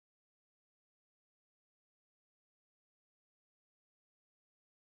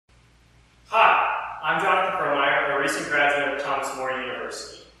I'm Jonathan Perlmeyer, a recent graduate of Thomas More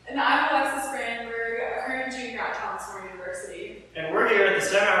University. And I'm Alexis Brandenburg, a current junior at Thomas More University. And we're here at the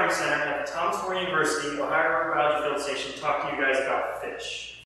STEM Outreach Center at the Thomas More University Ohio River Biology Field Station to talk to you guys about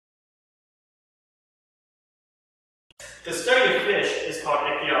fish. The study of fish is called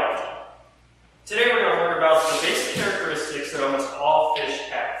ichthyology. Today we're going to learn about the basic characteristics that almost all fish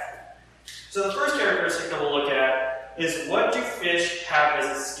have. So the first characteristic that we'll look at is, what do fish have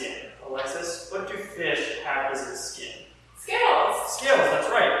as its skin? Alexis, what do fish have as its skin? Scales. Scales, that's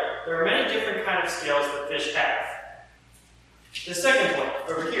right. There are many different kinds of scales that fish have. The second point,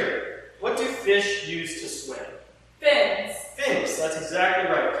 over here, what do fish use to swim? Fins. Fins, that's exactly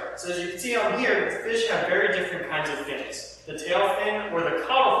right. So as you can see on here, fish have very different kinds of fins. The tail fin or the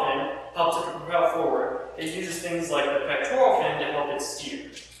caudal fin helps it propel forward. It uses things like the pectoral fin to help it steer.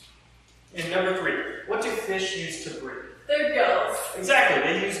 And number three, what do fish use to breathe? Their gills. Exactly,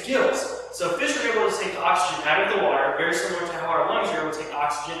 they use gills. So fish are able to take oxygen out of the water, very similar to how our lungs are able to take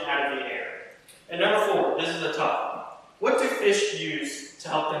oxygen out of the air. And number four, this is the tough one. What do fish use to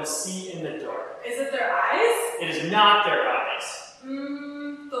help them see in the dark? Is it their eyes? It is not their eyes.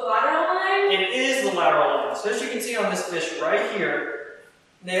 The lateral line? It is the lateral line. So as you can see on this fish right here,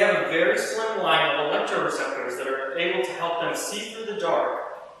 they have a very slim line of electroreceptors that are able to help them see through the dark,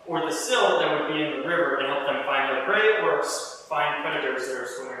 or the silt that would be in the river, and help them find their prey or find predators that are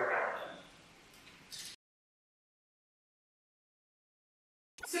swimming around them.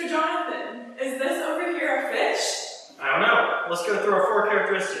 So Jonathan, is this over here a fish? I don't know. Let's go through our four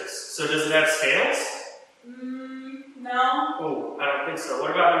characteristics. So does it have scales? No. Oh, I don't think so. What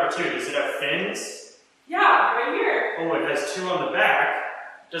about number two? Does it have fins? Yeah, right here. Oh, it has two on the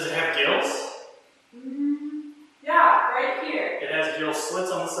back. Does it have gills? Yeah, right here. It has gill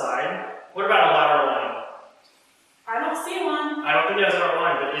slits on the side. What about a lateral line? I don't see one. I don't think it has a lateral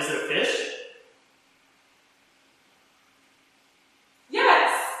line, but is it a fish?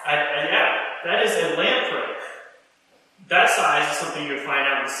 Yes. Yeah, that is a lamprey. That size is something you would find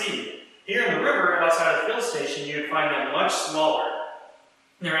out in the sea. Here in the river, outside of the field station, you would find them much smaller.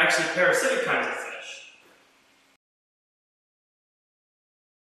 They're actually parasitic kinds of fish.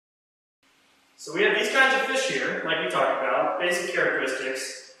 So we have these kinds of fish here, like we talked about, basic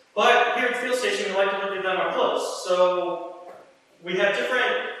characteristics. But here at the field station, we like to look at them up close. So we have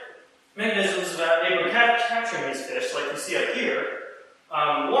different mechanisms that are able to capture these fish, like you see up here.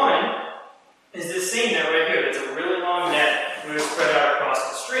 One is this seine net right here. It's a really long net we would spread out across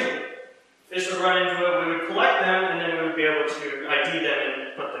the stream. Fish would run into it, we would collect them, and then we would be able to ID them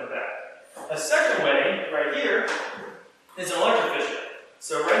and put them back. A second way, right here, is an electrofisher.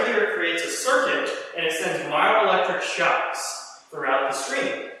 So right here it creates a circuit, and it sends mild electric shocks throughout the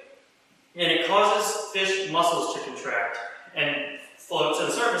stream. And it causes fish muscles to contract and float to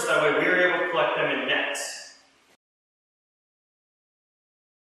the surface. That way we are able to collect them in nets.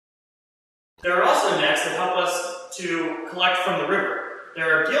 There are also nets that help us to collect from the river.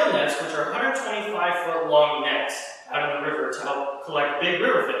 There are gill nets, which are 125-foot long nets out in the river to help collect big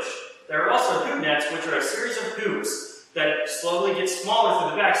river fish. There are also hoop nets, which are a series of hoops that slowly get smaller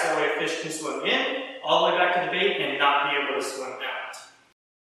through the back, so that way a fish can swim in, all the way back to the bait, and not be able to swim out.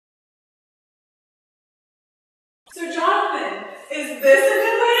 So Jonathan, is this a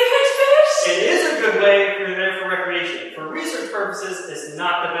good way to catch fish? It is a good way if you're there for recreation. For research purposes, it's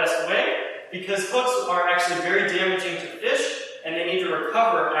not the best way, because hooks are actually very damaging to fish, and they need to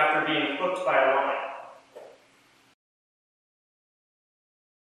recover after being hooked by a line.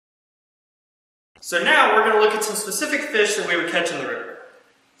 So now we're going to look at some specific fish that we would catch in the river.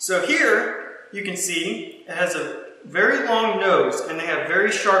 So here you can see it has a very long nose and they have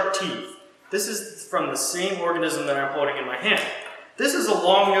very sharp teeth. This is from the same organism that I'm holding in my hand. This is a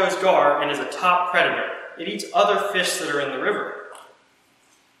long-nosed gar and is a top predator. It eats other fish that are in the river.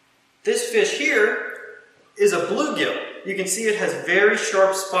 This fish here is a bluegill. You can see it has very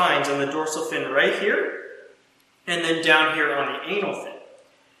sharp spines on the dorsal fin right here, and then down here on the anal fin.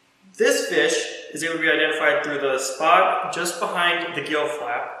 This fish is able to be identified through the spot just behind the gill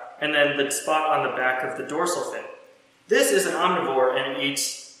flap, and then the spot on the back of the dorsal fin. This is an omnivore, and it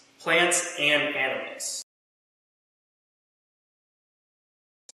eats plants and animals.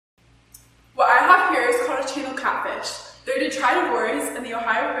 What I have here is called a channel catfish. They're detritivores in the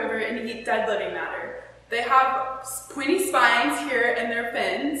Ohio River and eat dead living matter. They have pointy spines here in their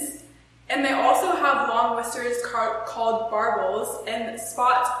fins, and they also have long whiskers called barbels and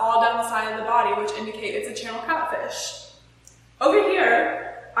spots all down the side of the body, which indicate it's a channel catfish. Over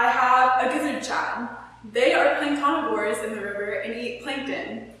here, I have a gizzard shad. They are planktonivores in the river and eat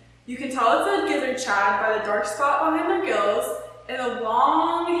plankton. You can tell it's a gizzard shad by the dark spot behind their gills and a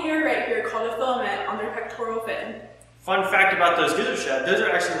long hair right here called a filament on their pectoral fin. Fun fact about those gizzard shad, those are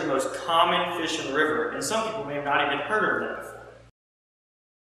actually the most common fish in the river, and some people may have not even heard of them before.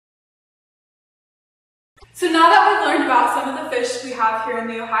 So now that we've learned about some of the fish we have here in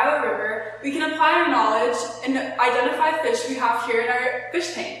the Ohio River, we can apply our knowledge and identify fish we have here in our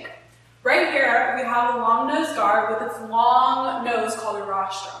fish tank. Right here, we have a long-nosed garb with its long nose called a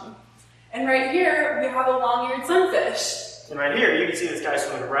rostrum. And right here, we have a long-eared sunfish. And right here, you can see this guy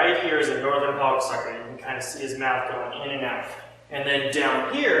swimming. Right here is a northern hogsucker. You can kind of see his mouth going in and out. And then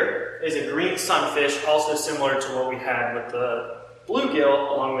down here is a green sunfish, also similar to what we had with the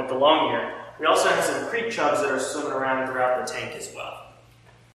bluegill along with the long-eared. We also have some creek chubs that are swimming around throughout the tank as well.